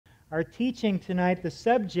our teaching tonight, the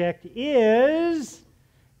subject is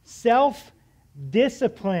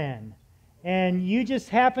self-discipline. And you just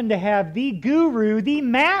happen to have the guru, the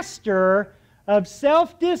master of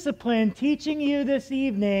self-discipline teaching you this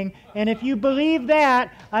evening. And if you believe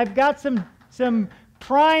that, I've got some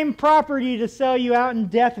prime property to sell you out in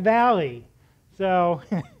Death Valley. So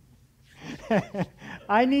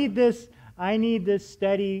I need this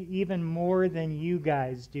study even more than you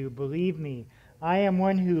guys do, believe me. I am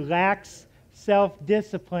one who lacks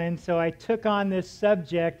self-discipline, so I took on this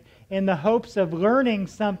subject in the hopes of learning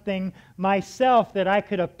something myself that I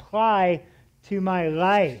could apply to my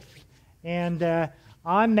life. And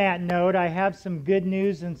on that note, I have some good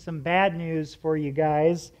news and some bad news for you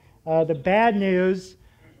guys. The bad news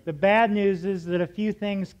is that a few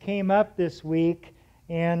things came up this week,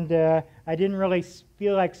 and I didn't really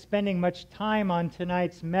feel like spending much time on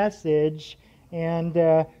tonight's message,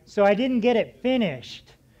 and so I didn't get it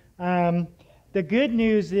finished. The good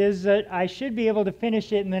news is that I should be able to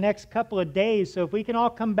finish it in the next couple of days, so if we can all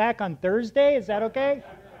come back on Thursday, is that okay?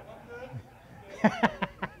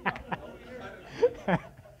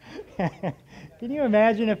 Can you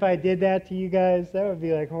imagine if I did that to you guys? That would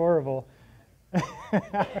be like horrible.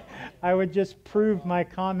 I would just prove my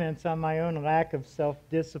comments on my own lack of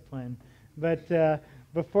self-discipline. But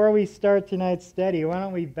before we start tonight's study, why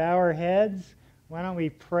don't we bow our heads? Why don't we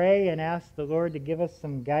pray and ask the Lord to give us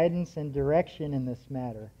some guidance and direction in this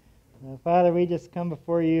matter? Father, we just come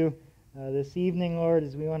before you this evening, Lord,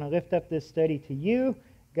 as we want to lift up this study to you.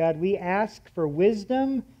 God, we ask for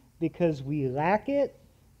wisdom because we lack it,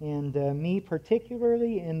 and me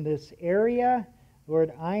particularly in this area.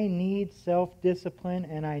 Lord, I need self-discipline,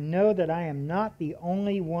 and I know that I am not the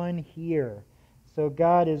only one here. So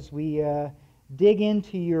God, as we dig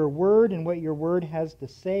into your word and what your word has to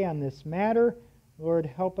say on this matter, Lord,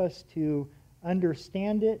 help us to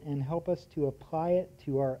understand it and help us to apply it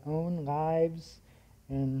to our own lives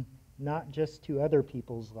and not just to other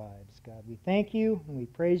people's lives. God, we thank you and we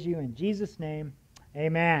praise you in Jesus' name.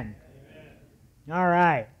 Amen. Amen. All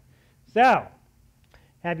right. So,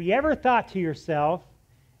 have you ever thought to yourself,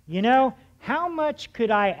 you know, how much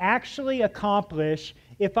could I actually accomplish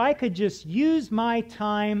if I could just use my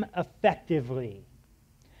time effectively?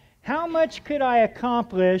 How much could I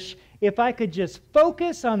accomplish if I could just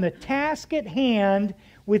focus on the task at hand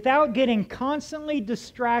without getting constantly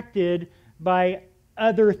distracted by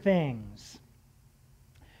other things?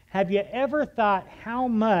 Have you ever thought how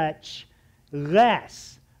much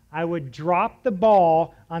less I would drop the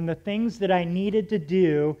ball on the things that I needed to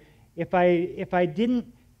do if I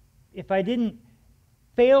didn't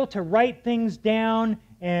fail to write things down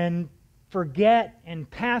and forget and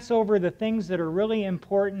pass over the things that are really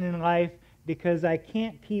important in life because I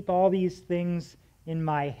can't keep all these things in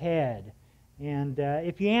my head? And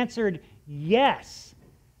if you answered yes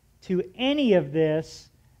to any of this,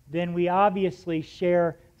 then we obviously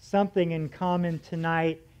share something in common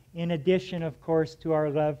tonight, in addition, of course, to our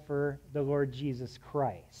love for the Lord Jesus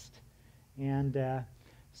Christ. And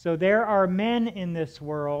so there are men in this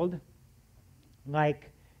world like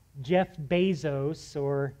Jeff Bezos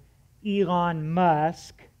or Elon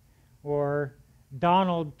Musk or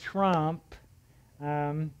Donald Trump,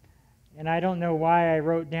 and I don't know why I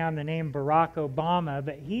wrote down the name Barack Obama,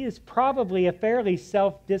 but he is probably a fairly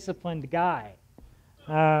self-disciplined guy.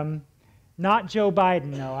 Not Joe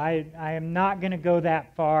Biden, though. I am not going to go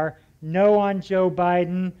that far. No on Joe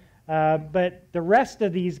Biden, but the rest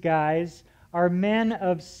of these guys are men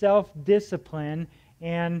of self-discipline,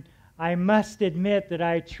 and I must admit that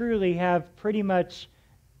I truly have pretty much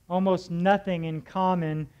almost nothing in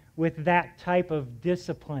common with that type of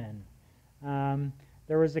discipline.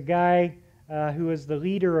 There was a guy who was the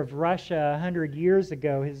leader of Russia 100 years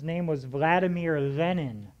ago. His name was Vladimir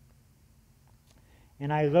Lenin.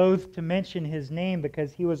 And I loathe to mention his name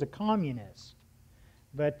because he was a communist.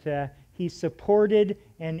 But he supported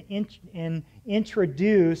and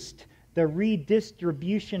introduced the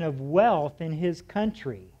redistribution of wealth in his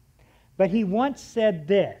country. But he once said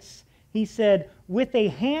this. He said, "With a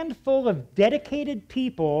handful of dedicated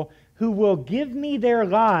people who will give me their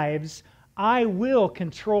lives, I will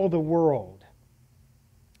control the world."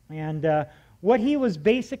 And what he was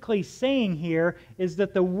basically saying here is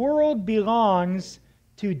that the world belongs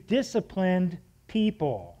to disciplined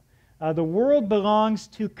people. The world belongs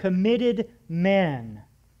to committed men.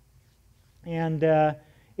 And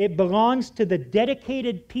it belongs to the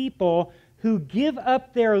dedicated people who give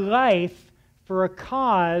up their life for a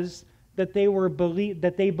cause that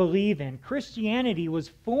they believe in. Christianity was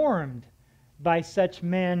formed by such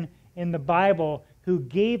men in the Bible who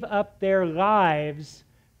gave up their lives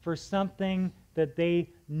for something that they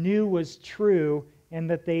knew was true and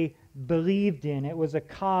that they believed in. It was a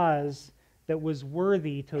cause that was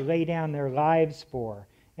worthy to lay down their lives for.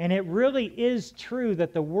 And it really is true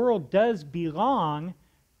that the world does belong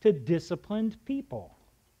to disciplined people.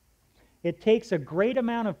 It takes a great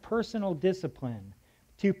amount of personal discipline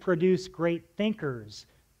to produce great thinkers,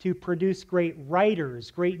 to produce great writers,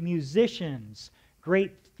 great musicians,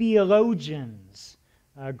 great theologians,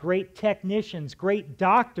 great technicians, great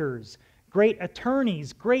doctors, great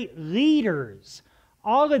attorneys, great leaders.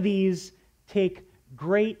 All of these take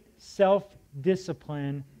great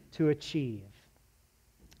self-discipline to achieve.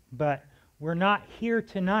 But we're not here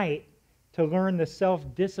tonight to learn the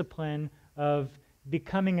self-discipline of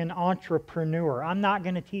becoming an entrepreneur. I'm not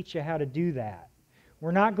going to teach you how to do that.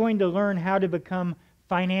 We're not going to learn how to become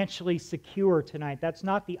financially secure tonight. That's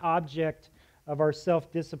not the object of our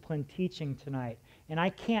self-discipline teaching tonight. And I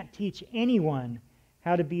can't teach anyone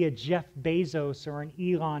how to be a Jeff Bezos or an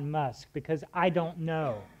Elon Musk because I don't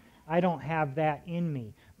know. I don't have that in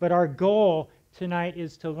me. But our goal tonight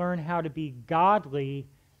is to learn how to be godly,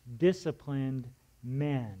 disciplined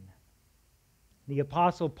men. The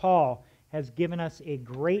Apostle Paul has given us a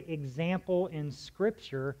great example in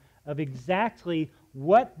Scripture of exactly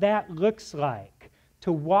what that looks like,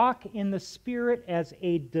 to walk in the Spirit as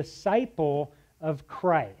a disciple of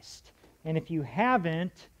Christ. And if you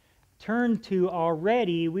haven't turned to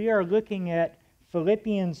already, we are looking at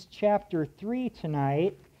Philippians chapter 3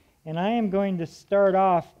 tonight, and I am going to start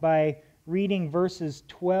off by reading verses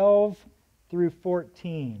 12 through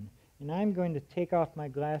 14. And I'm going to take off my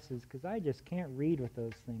glasses because I just can't read with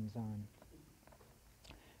those things on.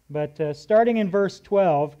 But starting in verse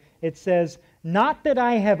 12, it says, "Not that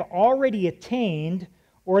I have already attained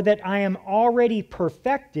or that I am already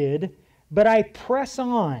perfected, but I press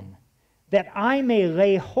on, that I may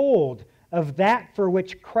lay hold of that for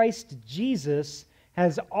which Christ Jesus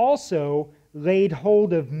has also laid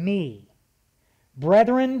hold of me.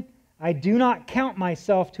 Brethren, I do not count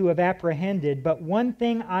myself to have apprehended, but one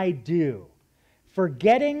thing I do,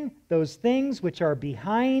 forgetting those things which are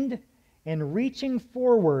behind and reaching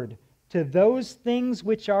forward to those things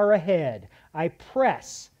which are ahead, I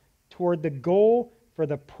press toward the goal for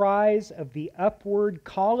the prize of the upward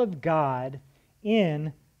call of God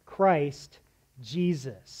in Christ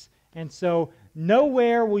Jesus." And so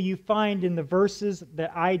nowhere will you find in the verses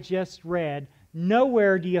that I just read,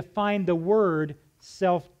 nowhere do you find the word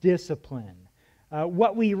self-discipline.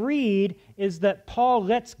 What we read is that Paul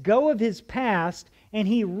lets go of his past and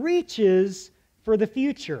he reaches for the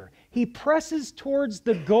future. He presses towards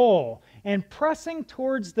the goal, and pressing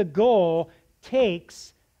towards the goal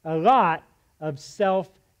takes a lot of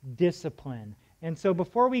self-discipline. And so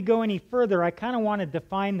before we go any further, I kind of want to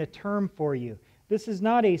define the term for you. This is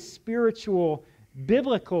not a spiritual,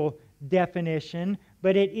 biblical definition,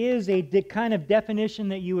 but it is a kind of definition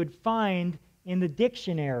that you would find in the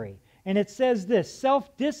dictionary. And it says this: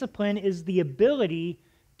 self-discipline is the ability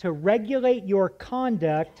to regulate your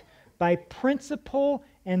conduct by principle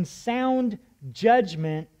and sound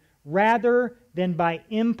judgment rather than by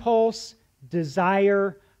impulse,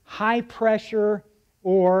 desire, high pressure,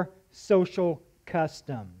 or social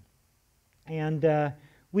custom. And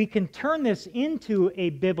we can turn this into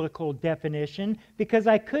a biblical definition because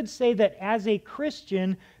I could say that as a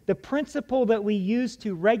Christian, the principle that we use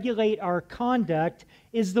to regulate our conduct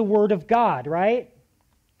is the Word of God, right?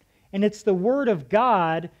 And it's the Word of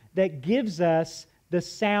God that gives us the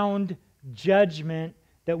sound judgment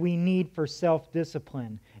that we need for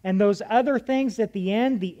self-discipline. And those other things at the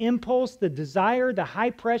end, the impulse, the desire, the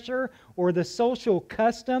high pressure, or the social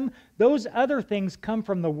custom, those other things come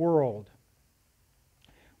from the world.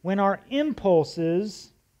 When our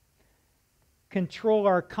impulses control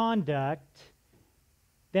our conduct,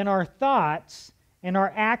 then our thoughts and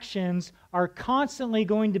our actions are constantly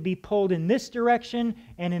going to be pulled in this direction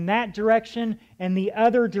and in that direction and the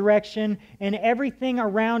other direction, and everything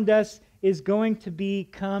around us is going to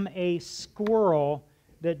become a squirrel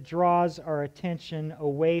that draws our attention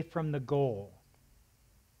away from the goal.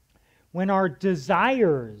 When our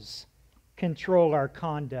desires control our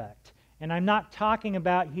conduct, and I'm not talking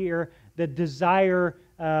about here the desire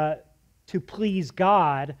to please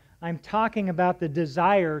God, I'm talking about the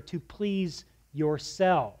desire to please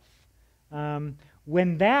yourself.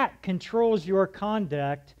 When that controls your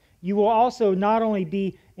conduct, you will also not only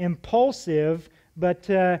be impulsive, but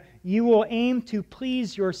you will aim to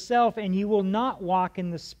please yourself, and you will not walk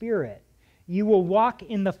in the Spirit. You will walk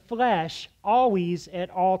in the flesh always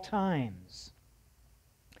at all times.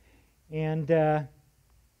 And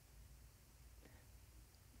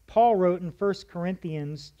Paul wrote in 1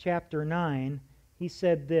 Corinthians chapter 9, he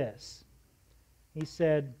said this: He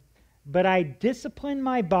said, "But I discipline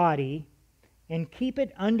my body and keep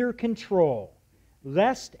it under control,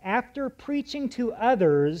 lest after preaching to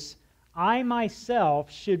others, I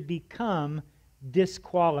myself should become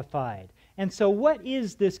disqualified." And so what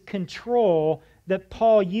is this control that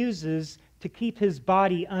Paul uses to keep his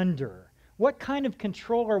body under? What kind of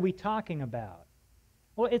control are we talking about?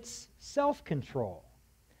 Well, it's self-control.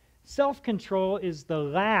 Self-control is the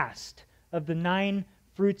last of the 9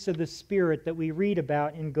 fruits of the Spirit that we read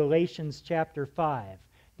about in Galatians chapter 5.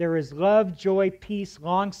 There is love, joy, peace,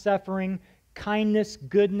 long-suffering, kindness,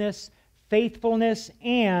 goodness, faithfulness,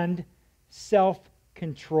 and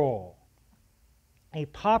self-control. A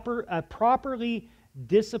properly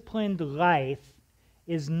disciplined life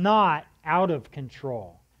is not out of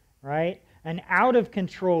control, right? An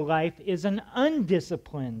out-of-control life is an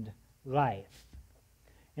undisciplined life.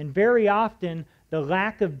 And very often, the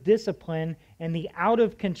lack of discipline and the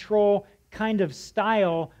out-of-control kind of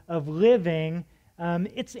style of living,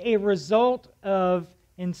 it's a result of,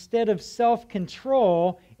 instead of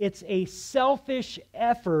self-control, it's a selfish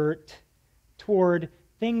effort toward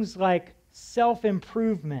things like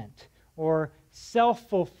self-improvement or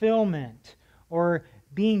self-fulfillment or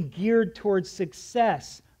being geared towards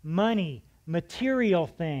success, money, material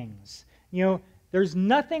things. You know, there's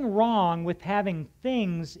nothing wrong with having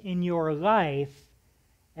things in your life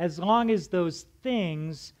as long as those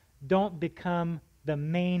things don't become the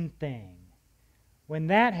main thing. When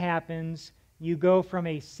that happens, you go from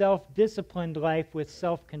a self-disciplined life with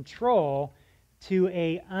self-control to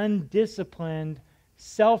a undisciplined,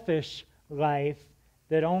 selfish life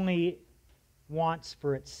that only wants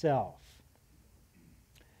for itself.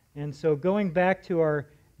 And so going back to our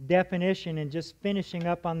definition and just finishing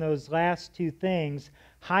up on those last 2 things,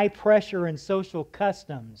 high pressure and social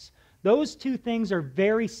customs, those 2 things are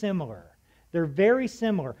very similar. They're very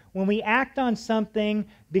similar. When we act on something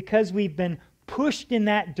because we've been pushed in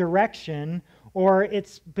that direction, or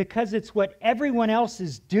it's because it's what everyone else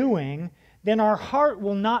is doing, then our heart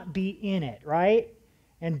will not be in it, right?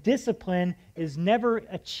 And discipline is never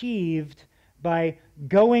achieved by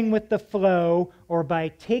going with the flow or by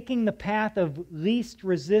taking the path of least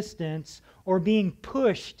resistance or being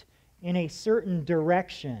pushed in a certain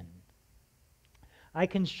direction. I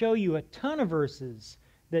can show you a ton of verses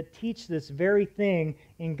that teach this very thing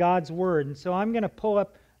in God's Word. And so I'm going to pull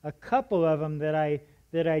up a couple of them that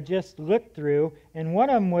I just looked through. And one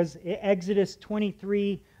of them was Exodus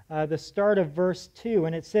 23, the start of verse 2.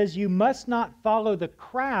 And it says, "You must not follow the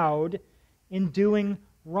crowd in doing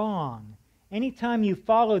wrong." Anytime you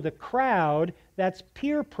follow the crowd, that's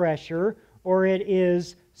peer pressure or it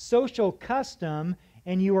is social custom,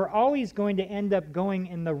 and you are always going to end up going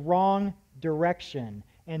in the wrong direction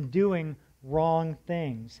and doing wrong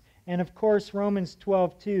things. And of course, Romans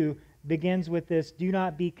 12:2 begins with this, "Do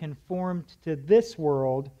not be conformed to this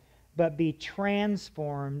world, but be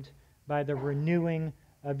transformed by the renewing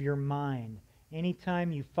of your mind."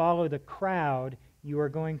 Anytime you follow the crowd, you are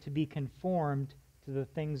going to be conformed to the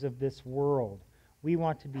things of this world. We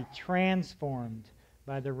want to be transformed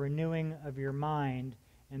by the renewing of your mind,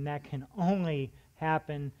 and that can only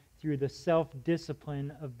happen through the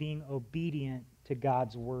self-discipline of being obedient to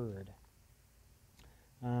God's Word.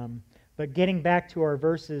 But getting back to our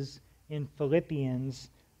verses in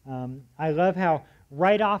Philippians, I love how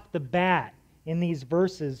right off the bat in these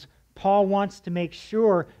verses, Paul wants to make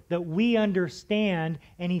sure that we understand,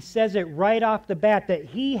 and he says it right off the bat, that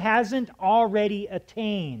he hasn't already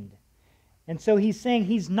attained. And so he's saying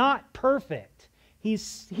he's not perfect. He's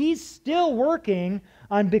still working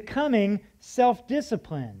on becoming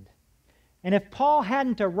self-disciplined. And if Paul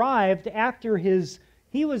hadn't arrived after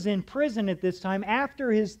he was in prison at this time,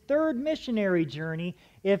 after his 3rd missionary journey,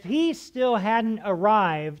 if he still hadn't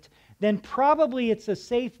arrived, then probably it's a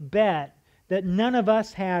safe bet that none of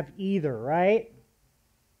us have either, right?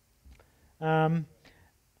 So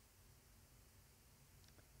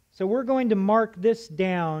we're going to mark this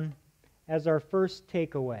down as our first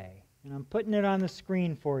takeaway. And I'm putting it on the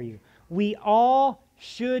screen for you. We all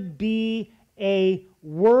should be a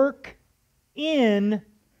work in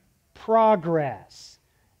progress.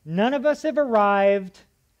 None of us have arrived,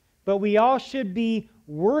 but we all should be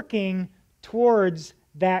working towards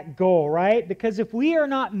that goal, right? Because if we are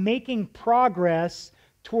not making progress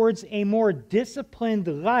towards a more disciplined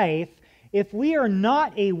life, if we are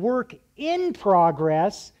not a work in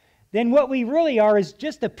progress, then what we really are is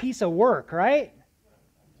just a piece of work, right?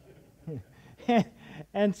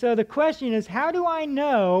 And so the question is, how do I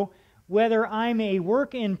know whether I'm a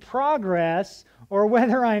work in progress or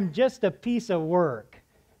whether I'm just a piece of work?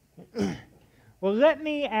 Well, let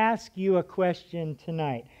me ask you a question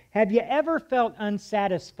tonight. Have you ever felt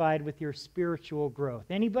unsatisfied with your spiritual growth?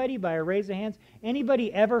 Anybody, by a raise of hands?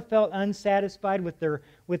 Anybody ever felt unsatisfied with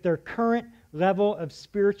their current level of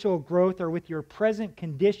spiritual growth, or with your present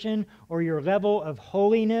condition, or your level of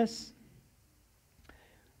holiness?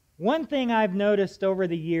 One thing I've noticed over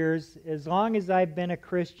the years, as long as I've been a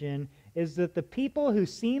Christian, is that the people who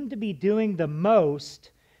seem to be doing the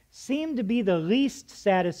most seem to be the least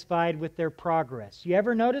satisfied with their progress. You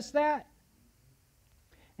ever notice that?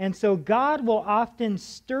 And so God will often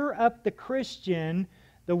stir up the Christian,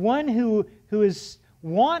 the one who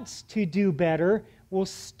wants to do better, will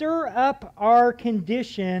stir up our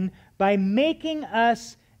condition by making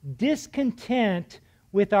us discontent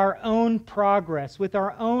with our own progress, with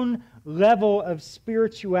our own level of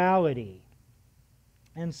spirituality.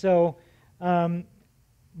 And so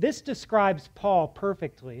this describes Paul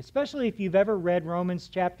perfectly, especially if you've ever read Romans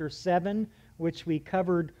chapter 7, which we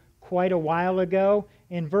covered quite a while ago.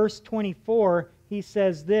 In verse 24, he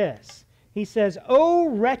says this. He says, "O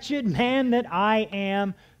wretched man that I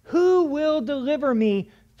am, who will deliver me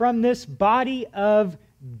from this body of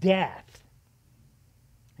death?"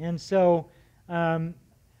 And so,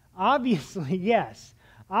 obviously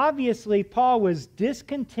Paul was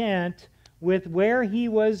discontent with where he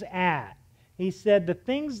was at. He said, the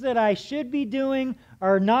things that I should be doing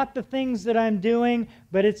are not the things that I'm doing,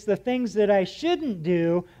 but it's the things that I shouldn't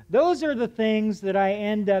do. Those are the things that I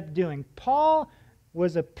end up doing. Paul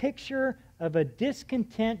was a picture of a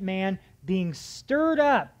discontent man being stirred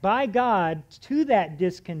up by God to that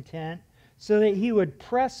discontent so that he would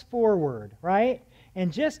press forward, right?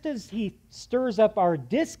 And just as he stirs up our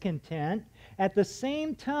discontent, at the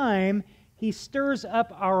same time, he stirs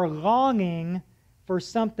up our longing for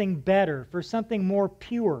something better, for something more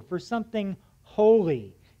pure, for something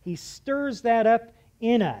holy. He stirs that up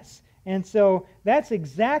in us. And so that's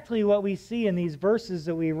exactly what we see in these verses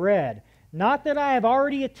that we read. Not that I have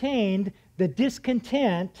already attained the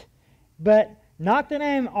discontent, but not that I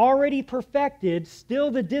am already perfected,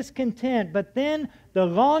 still the discontent, but then the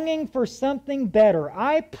longing for something better.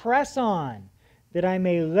 I press on, that I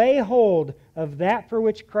may lay hold of that for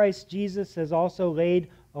which Christ Jesus has also laid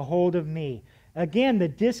a hold of me. Again, the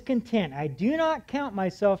discontent. I do not count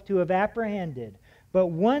myself to have apprehended, but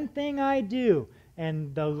one thing I do,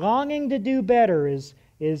 and the longing to do better is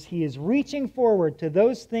he is reaching forward to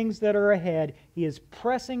those things that are ahead. He is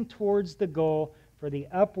pressing towards the goal for the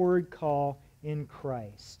upward call in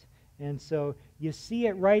Christ. And so you see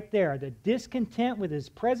it right there, the discontent with his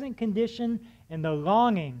present condition and the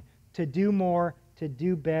longing to do more, to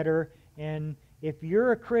do better. And if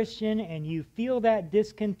you're a Christian and you feel that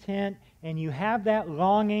discontent and you have that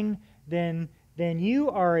longing, then you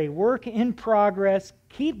are a work in progress.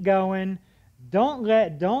 Keep going.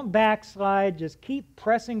 Don't backslide. Just keep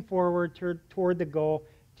pressing forward toward the goal,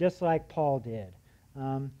 just like Paul did.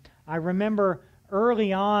 I remember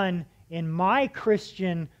early on in my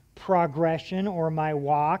Christian progression or my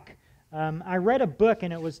walk, I read a book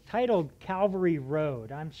and it was titled Calvary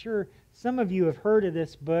Road. I'm sure some of you have heard of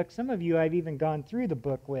this book. Some of you I've even gone through the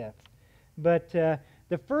book with. But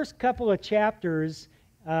the first couple of chapters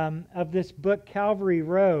of this book, Calvary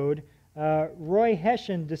Road, Roy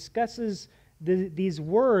Hession discusses these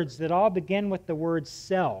words that all begin with the word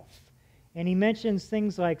self. And he mentions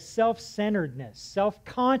things like self-centeredness,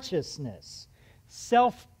 self-consciousness,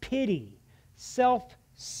 self-pity,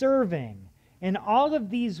 self-serving. And all of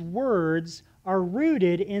these words are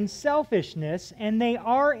rooted in selfishness, and they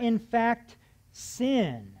are, in fact,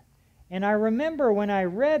 sin. And I remember when I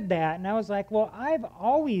read that, and I was like, well, I've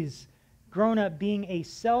always grown up being a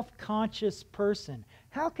self-conscious person.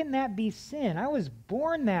 How can that be sin? I was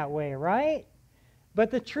born that way, right?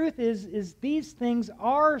 But the truth is these things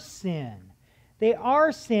are sin. They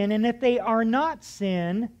are sin, and if they are not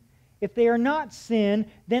sin,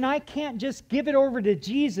 then I can't just give it over to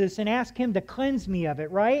Jesus and ask Him to cleanse me of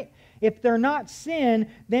it, right? If they're not sin,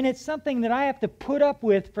 then it's something that I have to put up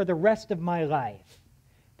with for the rest of my life.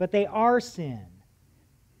 But they are sin.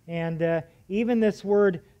 And even this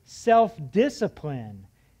word self-discipline,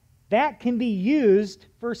 that can be used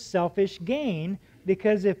for selfish gain,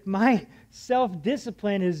 because if my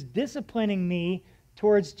self-discipline is disciplining me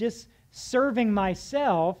towards just serving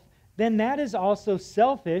myself, then that is also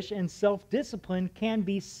selfish, and self-discipline can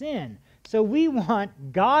be sin. So we want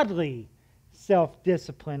godly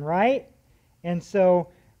self-discipline, right? And so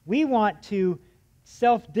we want to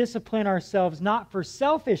self-discipline ourselves not for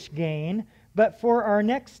selfish gain, but for our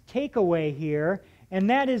next takeaway here, and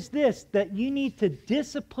that is this, that you need to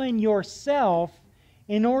discipline yourself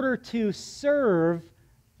in order to serve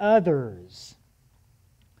others.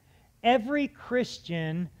 Every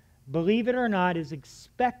Christian believe it or not, is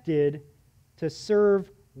expected to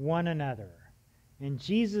serve one another. And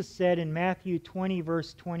Jesus said in Matthew 20,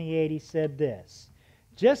 verse 28, he said this,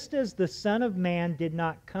 "Just as the Son of Man did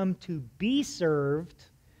not come to be served,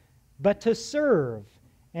 but to serve,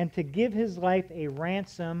 and to give his life a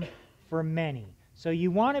ransom for many." So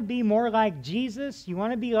you want to be more like Jesus, you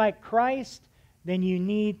want to be like Christ, then you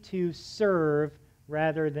need to serve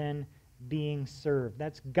rather than being served.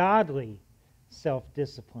 That's godly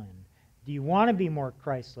self-discipline. Do you want to be more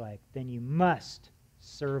Christ-like? Then you must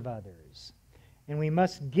serve others. And we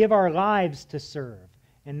must give our lives to serve.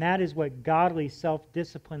 And that is what godly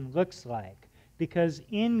self-discipline looks like. Because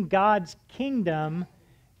in God's kingdom,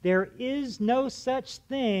 there is no such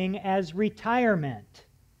thing as retirement.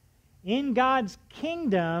 In God's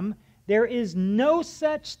kingdom, there is no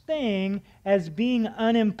such thing as being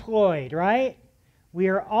unemployed, right? We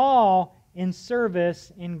are all in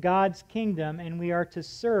service in God's kingdom, and we are to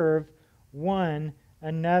serve one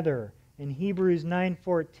another. And Hebrews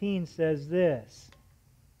 9:14 says this,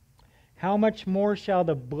 "How much more shall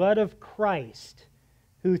the blood of Christ,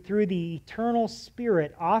 who through the eternal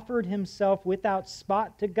Spirit offered himself without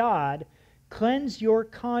spot to God, cleanse your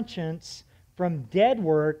conscience from dead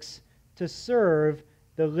works to serve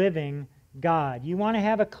the living God." You want to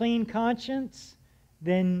have a clean conscience?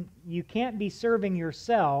 Then you can't be serving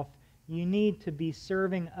yourself. You need to be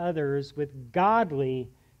serving others with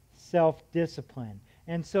godly self-discipline.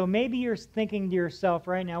 And so maybe you're thinking to yourself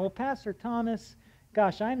right now, well, Pastor Thomas,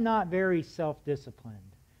 gosh, I'm not very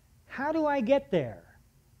self-disciplined. How do I get there?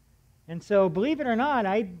 And so, believe it or not,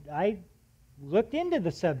 I looked into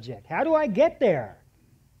the subject. How do I get there?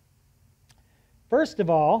 First of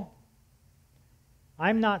all,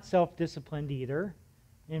 I'm not self-disciplined either.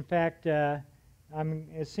 In fact, as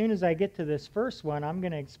soon as I get to this first one, I'm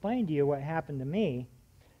going to explain to you what happened to me.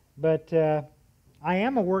 But I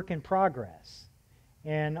am a work in progress.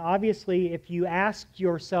 And obviously, if you asked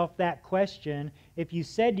yourself that question, if you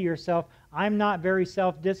said to yourself, I'm not very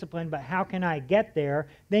self-disciplined, but how can I get there?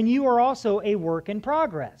 Then you are also a work in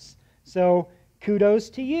progress. So kudos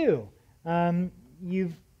to you.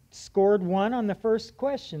 You've scored 1 on the first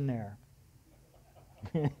question there.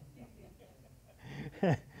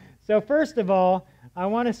 So first of all, I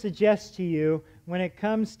want to suggest to you, when it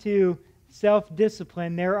comes to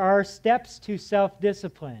self-discipline, there are steps to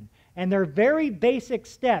self-discipline. And they're very basic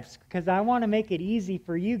steps because I want to make it easy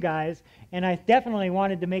for you guys, and I definitely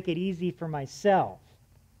wanted to make it easy for myself.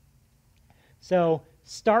 So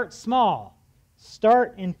start small.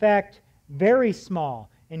 Start, in fact, very small.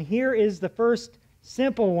 And here is the first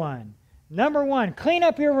simple one. Number 1, clean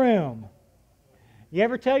up your room. You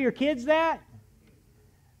ever tell your kids that?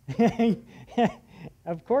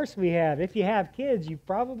 Of course we have. If you have kids, you've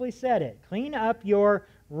probably said it. Clean up your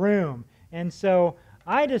room. And so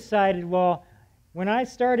I decided, well, when I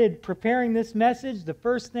started preparing this message, the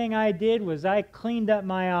first thing I did was I cleaned up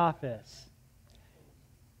my office.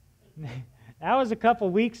 That was a couple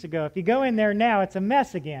weeks ago. If you go in there now, it's a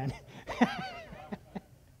mess again.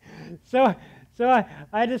 So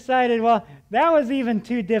I decided, well, that was even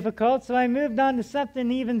too difficult, so I moved on to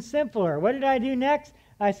something even simpler. What did I do next?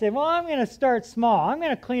 I said, well, I'm going to start small. I'm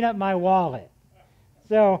going to clean up my wallet.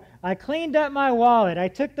 So I cleaned up my wallet. I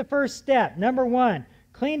took the first step. Number 1,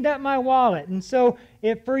 cleaned up my wallet. And so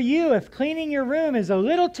if cleaning your room is a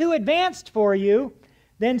little too advanced for you,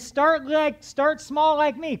 then start small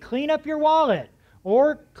like me. Clean up your wallet.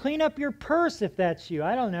 Or clean up your purse if that's you.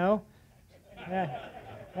 I don't know.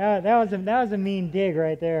 That was a mean dig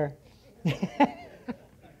right there.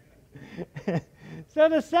 So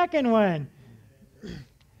the second one,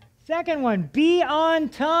 be on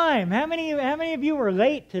time. How many of you were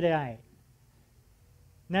late today?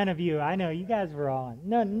 None of you. I know you guys were all on.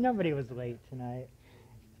 No, nobody was late tonight.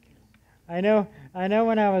 I know.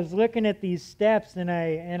 When I was looking at these steps and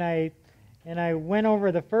I went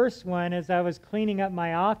over the first one as I was cleaning up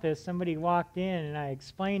my office, somebody walked in and I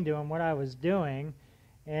explained to him what I was doing,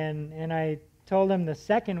 and I told him the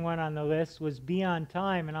second one on the list was be on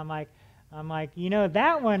time, and I'm like,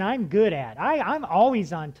 that one I'm good at. I'm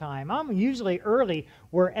always on time. I'm usually early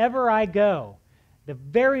wherever I go. The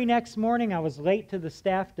very next morning I was late to the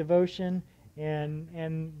staff devotion,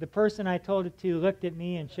 and the person I told it to looked at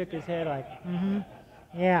me and shook his head like,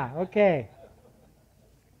 yeah, okay.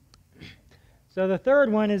 So the third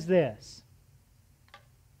one is this.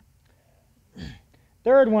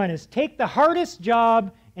 Third one is take the hardest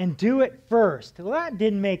job and do it first. Well, that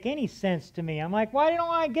didn't make any sense to me. I'm like, why don't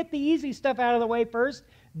I get the easy stuff out of the way first,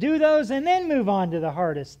 do those, and then move on to the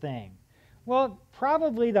hardest thing? Well,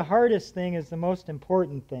 probably the hardest thing is the most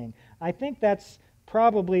important thing. I think that's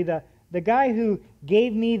probably the the guy who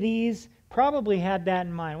gave me these probably had that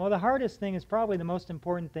in mind. Well, the hardest thing is probably the most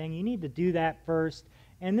important thing. You need to do that first,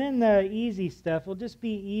 and then the easy stuff will just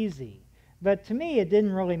be easy. But to me, it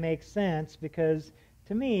didn't really make sense, because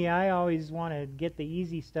to me, I always want to get the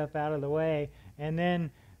easy stuff out of the way and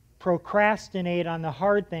then procrastinate on the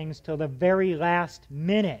hard things till the very last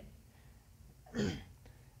minute.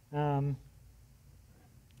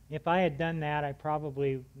 If I had done that, I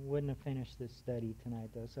probably wouldn't have finished this study tonight,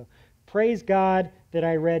 though. So praise God that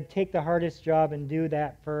I read Take the Hardest Job and Do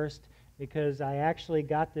That First, because I actually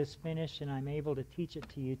got this finished and I'm able to teach it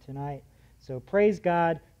to you tonight. So praise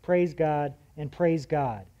God, and praise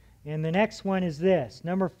God. And the next one is this,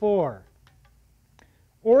 number 4.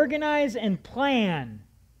 Organize and plan.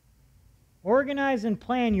 Organize and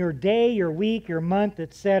plan your day, your week, your month,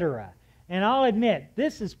 etc. And I'll admit,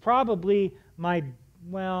 this is probably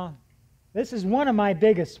this is one of my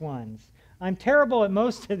biggest ones. I'm terrible at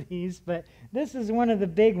most of these, but this is one of the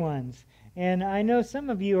big ones. And I know some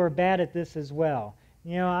of you are bad at this as well.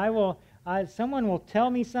 You know, someone will tell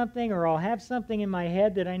me something, or I'll have something in my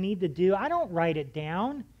head that I need to do. I don't write it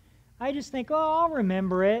down. I just think, oh, I'll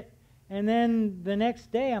remember it. And then the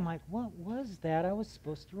next day, I'm like, what was that I was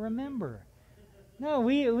supposed to remember? No,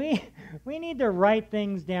 we need to write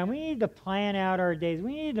things down. We need to plan out our days.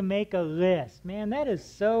 We need to make a list. Man, that is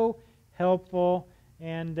so helpful.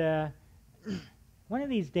 And one of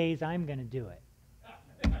these days, I'm going to do it.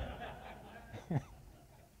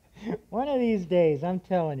 One of these days, I'm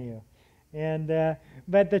telling you. And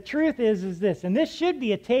but the truth is this, and this should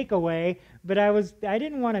be a takeaway, but I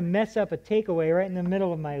didn't want to mess up a takeaway right in the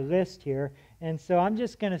middle of my list here, and so I'm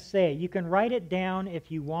just going to say it. You can write it down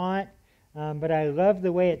if you want. But I love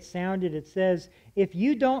the way it sounded. It says, if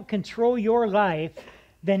you don't control your life,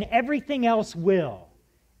 then everything else will.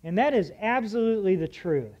 And that is absolutely the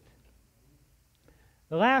truth.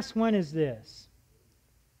 The last one is this.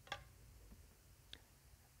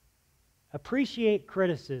 Appreciate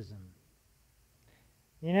criticism.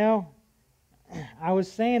 You know, I was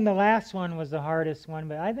saying the last one was the hardest one,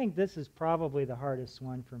 but I think this is probably the hardest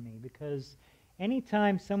one for me, because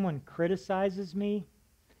anytime someone criticizes me,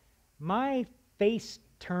 my face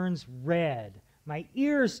turns red. My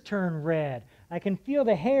ears turn red. I can feel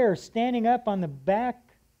the hair standing up on the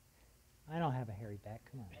back. I don't have a hairy back.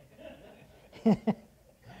 Come on.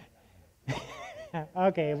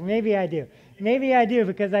 Okay, maybe I do. Maybe I do,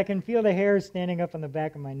 because I can feel the hair standing up on the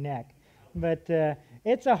back of my neck. But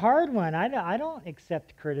it's a hard one. I don't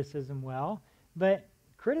accept criticism well, but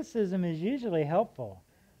criticism is usually helpful.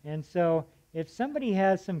 And so if somebody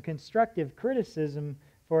has some constructive criticism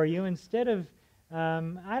for you, instead of,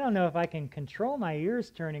 I don't know if I can control my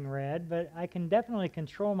ears turning red, but I can definitely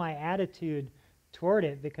control my attitude toward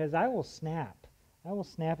it, because I will snap. I will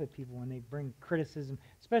snap at people when they bring criticism,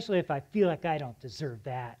 especially if I feel like I don't deserve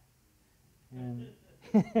that. And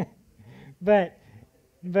but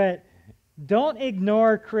don't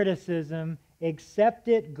ignore criticism. Accept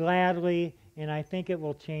it gladly, and I think it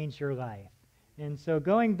will change your life. And so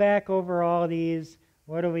going back over all these,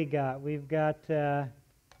 what do we got? We've got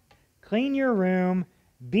clean your room,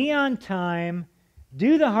 be on time,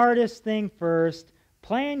 do the hardest thing first,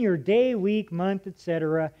 plan your day, week, month,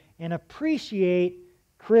 etc., and appreciate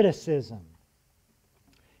criticism.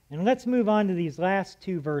 And let's move on to these last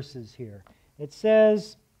 2 verses here. It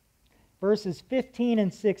says, verses 15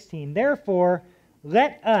 and 16, therefore,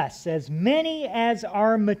 let us, as many as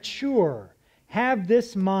are mature, have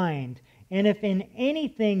this mind, and if in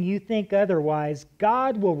anything you think otherwise,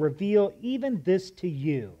 God will reveal even this to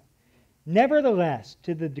you. Nevertheless,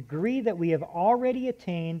 to the degree that we have already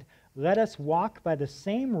attained, let us walk by the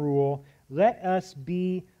same rule. Let us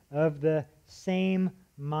be of the same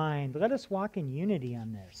mind. Let us walk in unity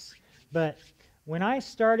on this. But when I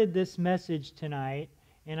started this message tonight,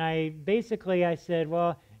 and I said,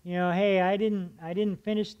 well, you know, hey, I didn't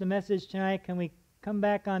finish the message tonight. Can we come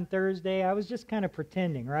back on Thursday? I was just kind of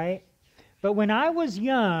pretending, right? But when I was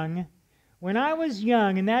young,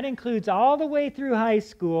 and that includes all the way through high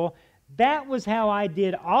school, that was how I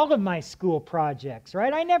did all of my school projects,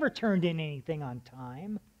 right? I never turned in anything on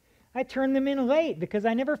time. I turned them in late because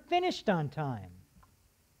I never finished on time.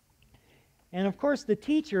 And of course, the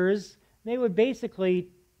teachers, they would basically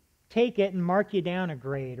take it and mark you down a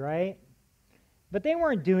grade, right? But they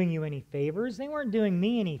weren't doing you any favors. They weren't doing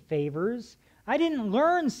me any favors. I didn't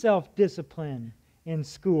learn self-discipline in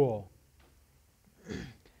school.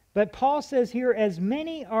 But Paul says here, as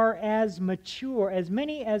many as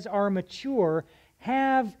are mature,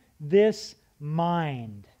 have this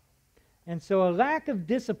mind. And so a lack of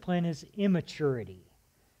discipline is immaturity.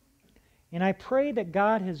 And I pray that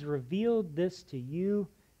God has revealed this to you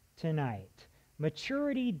tonight.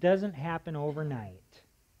 Maturity doesn't happen overnight.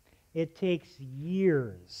 It takes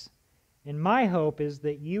years. And my hope is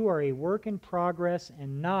that you are a work in progress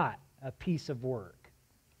and not a piece of work.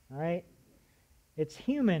 All right? It's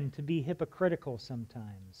human to be hypocritical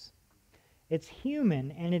sometimes. It's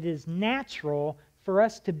human and it is natural for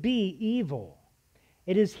us to be evil.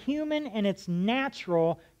 It is human and it's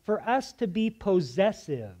natural for us to be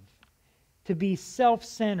possessive, to be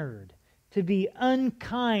self-centered, to be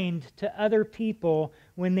unkind to other people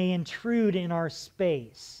when they intrude in our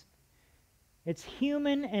space. It's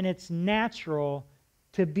human and it's natural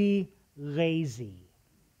to be lazy.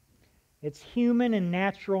 It's human and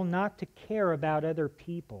natural not to care about other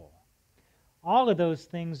people. All of those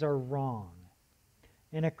things are wrong.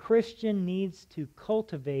 And a Christian needs to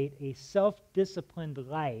cultivate a self-disciplined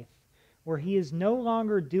life where he is no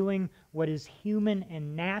longer doing what is human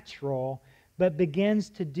and natural, but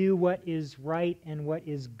begins to do what is right and what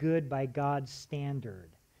is good by God's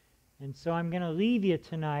standard. And so I'm going to leave you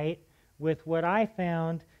tonight with what I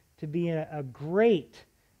found to be a great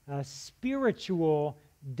spiritual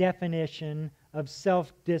definition of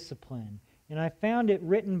self-discipline. And I found it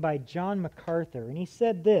written by John MacArthur. And he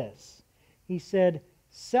said this. He said,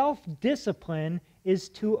 self-discipline is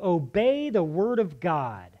to obey the Word of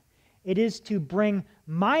God. It is to bring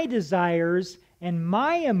my desires and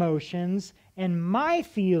my emotions and my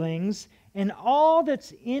feelings and all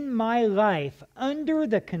that's in my life under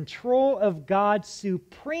the control of God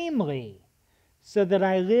supremely, so that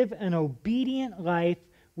I live an obedient life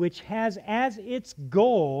which has as its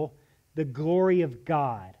goal the glory of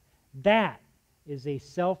God. That is a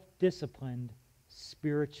self-disciplined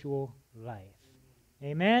spiritual life.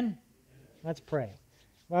 Amen? Let's pray.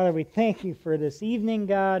 Father, we thank you for this evening,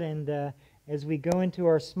 God, and as we go into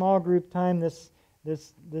our small group time this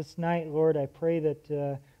night, Lord, I pray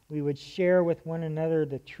that we would share with one another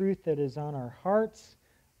the truth that is on our hearts,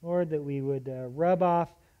 Lord, that we would rub off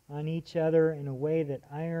on each other in a way that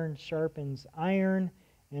iron sharpens iron,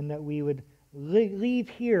 and that we would leave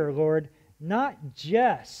here, Lord, not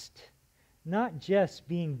just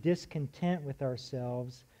being discontent with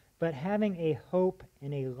ourselves, but having a hope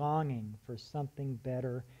and a longing for something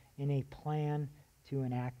better and a plan to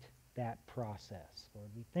enact that process. Lord,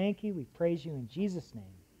 we thank you, we praise you in Jesus'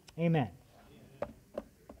 name. Amen.